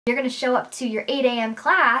You're going to show up to your 8 a.m.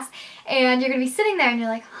 class and you're going to be sitting there and you're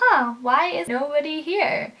like, huh, why is nobody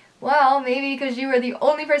here? Well, maybe because you were the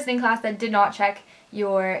only person in class that did not check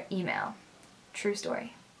your email. True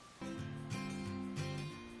story.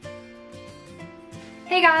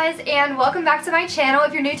 Hey guys, and welcome back to my channel.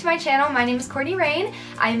 If you're new to my channel, my name is Courtneyrainee.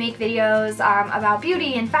 I make videos about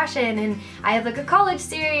beauty and fashion, and I have like a college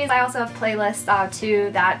series. I also have playlists too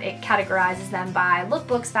that it categorizes them by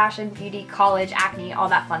lookbooks, fashion, beauty, college, acne, all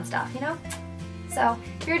that fun stuff, you know? So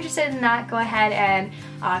if you're interested in that, go ahead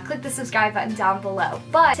and click the subscribe button down below.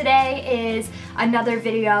 But today is another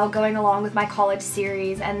video going along with my college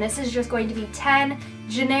series, and this is just going to be 10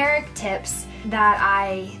 generic tips that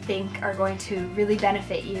I think are going to really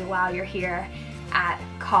benefit you while you're here at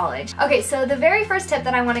college. Okay, so the very first tip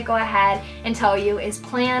that I want to go ahead and tell you is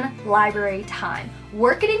plan library time.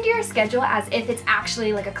 Work it into your schedule as if it's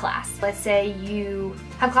actually like a class. Let's say you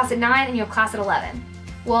have class at 9 and you have class at 11.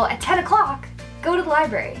 Well, at 10 o'clock, go to the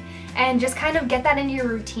library and just kind of get that into your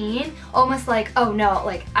routine, almost like, oh no,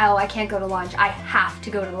 like, oh, I can't go to lunch, I have to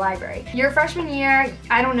go to the library. Your freshman year,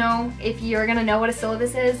 I don't know if you're gonna know what a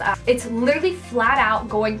syllabus is. It's literally flat out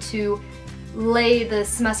going to lay the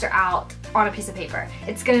semester out on a piece of paper.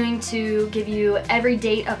 It's going to give you every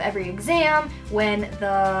date of every exam, when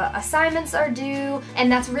the assignments are due, and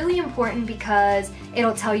that's really important because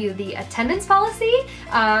it'll tell you the attendance policy,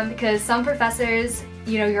 because some professors,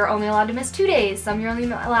 you know, you're only allowed to miss 2 days, some you're only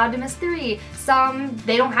allowed to miss 3, some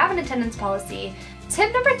they don't have an attendance policy.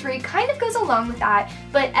 Tip number 3 kind of goes along with that,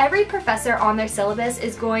 but every professor on their syllabus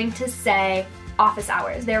is going to say office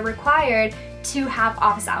hours. They're required to have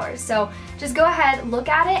office hours. So just go ahead, look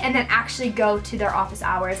at it, and then actually go to their office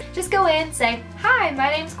hours. Just go in, say, hi, my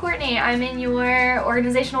name's Courtney, I'm in your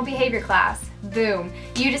organizational behavior class. Boom.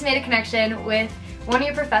 You just made a connection with one of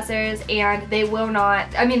your professors, and they will not,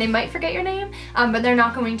 I mean, they might forget your name, but they're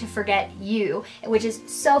not going to forget you, which is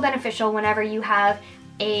so beneficial whenever you have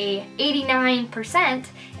a 89%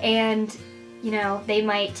 and, you know, they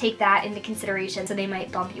might take that into consideration, so they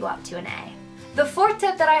might bump you up to an A. The fourth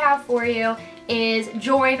tip that I have for you is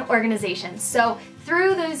join organizations. So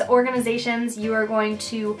through those organizations, you are going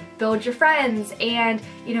to build your friends and,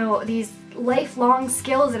 you know, these lifelong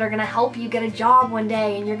skills that are going to help you get a job one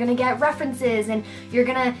day, and you're going to get references, and you're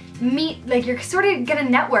going to meet, like, you're sort of going to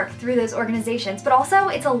network through those organizations, but also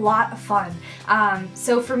it's a lot of fun.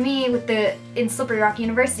 So for me, in Slippery Rock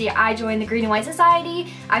University, I joined the Green and White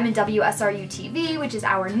Society. I'm in WSRU TV, which is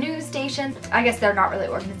our news station. I guess they're not really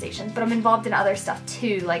organizations, but I'm involved in other stuff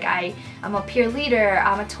too. Like I'm a peer leader,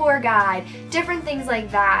 I'm a tour guide, different things like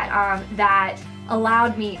that, that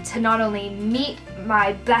allowed me to not only meet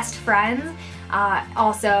my best friends,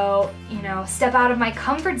 also, you know, step out of my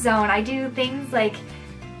comfort zone. I do things like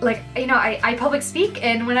you know, I public speak,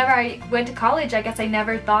 and whenever I went to college, I guess I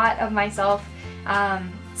never thought of myself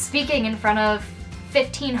speaking in front of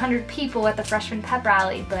 1,500 people at the freshman pep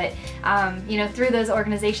rally, but you know, through those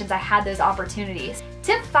organizations I had those opportunities.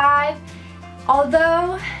 Tip 5,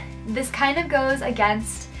 although this kind of goes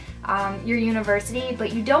against your university,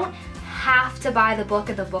 but you don't have to buy the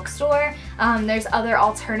book at the bookstore. There's other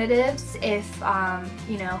alternatives if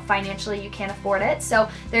you know, financially you can't afford it. So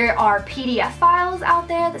there are PDF files out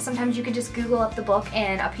there that sometimes you could just Google up the book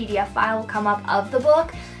and a PDF file will come up of the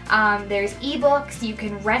book. There's ebooks, you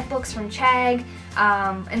can rent books from Chegg,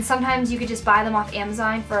 and sometimes you could just buy them off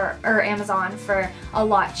Amazon for a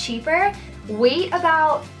lot cheaper. Wait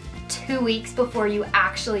about 2 weeks before you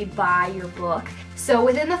actually buy your book. So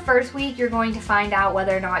within the first week, you're going to find out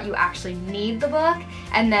whether or not you actually need the book,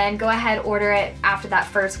 and then go ahead, order it after that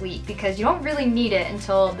first week, because you don't really need it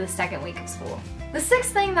until the second week of school. The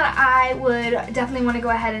sixth thing that I would definitely want to go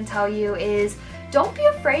ahead and tell you is don't be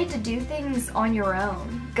afraid to do things on your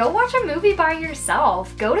own. Go watch a movie by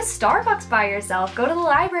yourself. Go to Starbucks by yourself. Go to the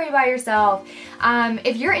library by yourself.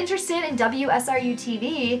 If you're interested in WSRU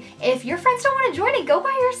TV, if your friends don't want to join it, go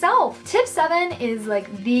by yourself. Tip 7 is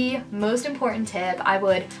like the most important tip. I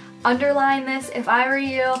would underline this if I were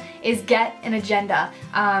you, is get an agenda.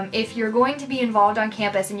 If you're going to be involved on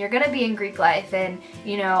campus and you're going to be in Greek life and,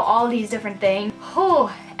 you know, all these different things,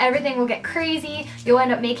 everything will get crazy. You'll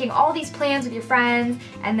end up making all these plans with your friends,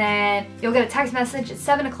 and then you'll get a text message at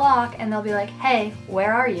 7 o'clock and they'll be like, hey,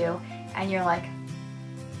 where are you? And you're like,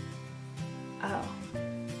 oh,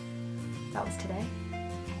 that was today?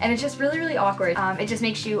 And it's just really, really awkward. It just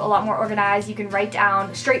makes you a lot more organized. You can write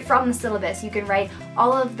down straight from the syllabus. You can write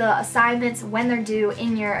all of the assignments when they're due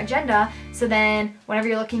in your agenda, so then whenever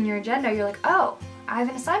you're looking at your agenda, you're like, oh, I have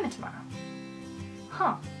an assignment tomorrow.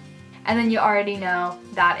 Huh. and then you already know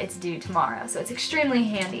that it's due tomorrow. So it's extremely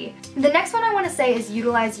handy. The next one I want to say is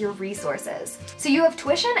utilize your resources. So you have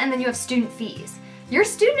tuition and then you have student fees. Your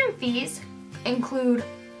student fees include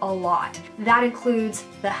a lot. That includes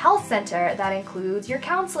the health center, that includes your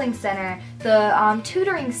counseling center, the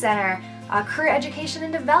tutoring center, career education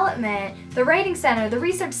and development, the writing center, the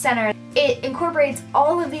research center. It incorporates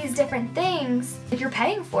all of these different things if you're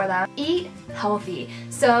paying for them. Eat healthy.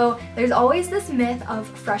 So there's always this myth of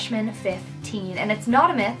freshman 15, and it's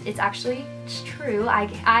not a myth, it's actually true. I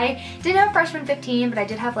didn't have freshman 15, but I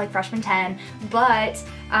did have like freshman 10, but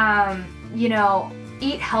you know,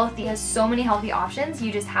 eat healthy has so many healthy options.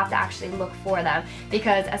 You just have to actually look for them,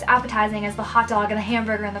 because as appetizing as the hot dog and the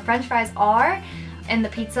hamburger and the french fries are, and the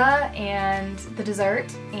pizza and the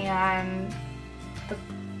dessert and the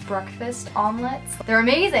breakfast omelets, they're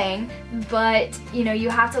amazing, but you know, you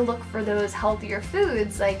have to look for those healthier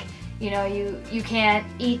foods. Like, you know, you can't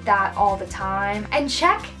eat that all the time. And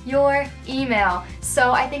check your email.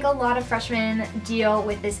 So I think a lot of freshmen deal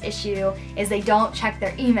with this issue is they don't check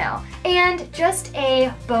their email. And just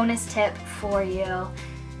a bonus tip for you,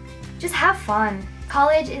 just have fun.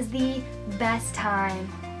 College is the best time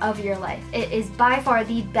of your life. It is by far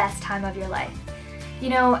the best time of your life. You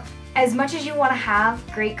know, as much as you want to have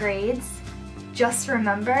great grades, just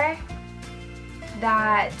remember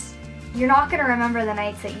that you're not going to remember the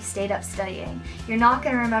nights that you stayed up studying. You're not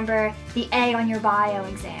going to remember the A on your bio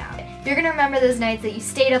exam. You're going to remember those nights that you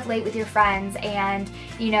stayed up late with your friends and,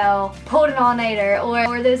 you know, pulled an all-nighter,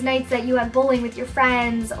 or those nights that you went bowling with your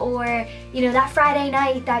friends, or, you know, that Friday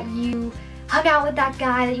night that you hung out with that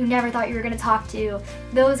guy that you never thought you were going to talk to.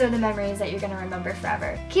 Those are the memories that you're going to remember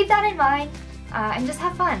forever. Keep that in mind and just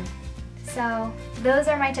have fun. So those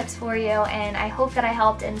are my tips for you, and I hope that I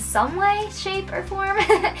helped in some way, shape, or form.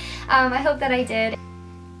 I hope that I did.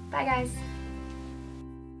 Bye guys.